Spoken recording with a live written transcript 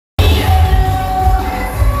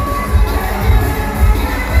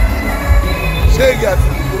Let's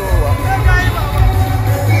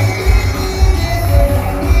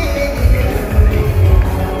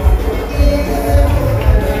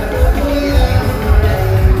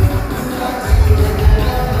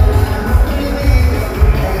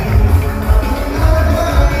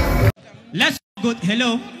go.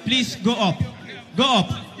 Hello, please go up. Go up.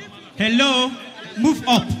 Hello, move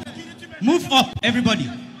up. Move up, everybody.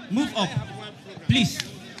 Move up. Please,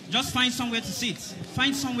 just find somewhere to sit.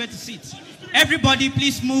 Find somewhere to sit. Everybody,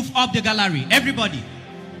 please move up the gallery. Everybody.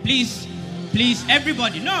 Please, please,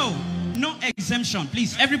 everybody. No, no exemption.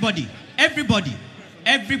 Please, everybody. Everybody.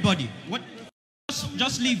 Everybody. What?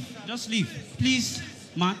 Just leave. Just leave. Please,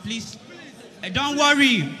 man, please. Don't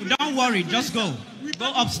worry. Don't worry. Just go.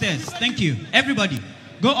 Go upstairs. Thank you. Everybody,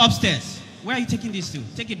 go upstairs. Where are you taking this to?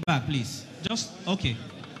 Take it back, please. Just, okay.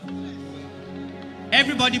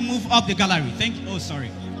 Everybody move up the gallery. Thank you. Oh,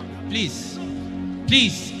 sorry. Please.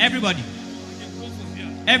 Please, everybody.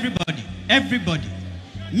 Everybody. Everybody.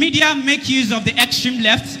 Media, make use of the extreme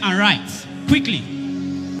left and right. Quickly.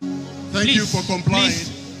 Thank you for complying. Please,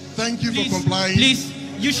 Thank you please, for complying. Please.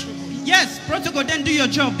 Yes, protocol, then do your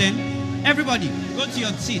job then. Everybody, go to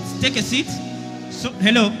your seat. Take a seat. So,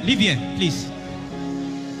 hello, leave here, please.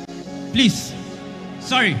 Please.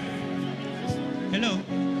 Sorry. Hello.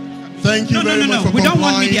 Thank you very much for We complying. don't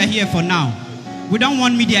want media here for now. We don't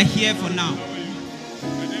want media here for now.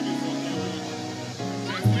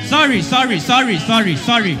 Sorry. Let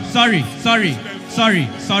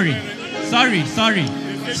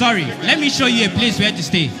me show you a place where to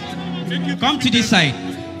stay. Come to this side.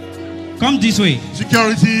 Come this way.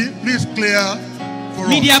 Security, please clear for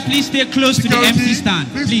Media, us. please stay close to the MC stand.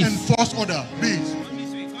 Please enforce order, please.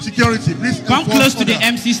 Security, please come close order. to the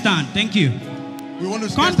MC stand. Thank you. We want to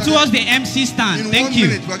come towards the MC stand. Thank you.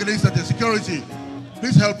 In 1 minute, we're getting started. Security,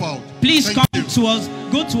 please help out. Please go towards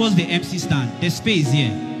the MC stand. There's space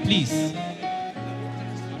here. Please.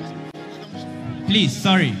 Please,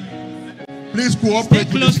 sorry. Please cooperate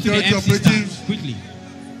Stay close with the security to the MC operatives. stand. Quickly.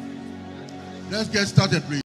 Let's get started, please.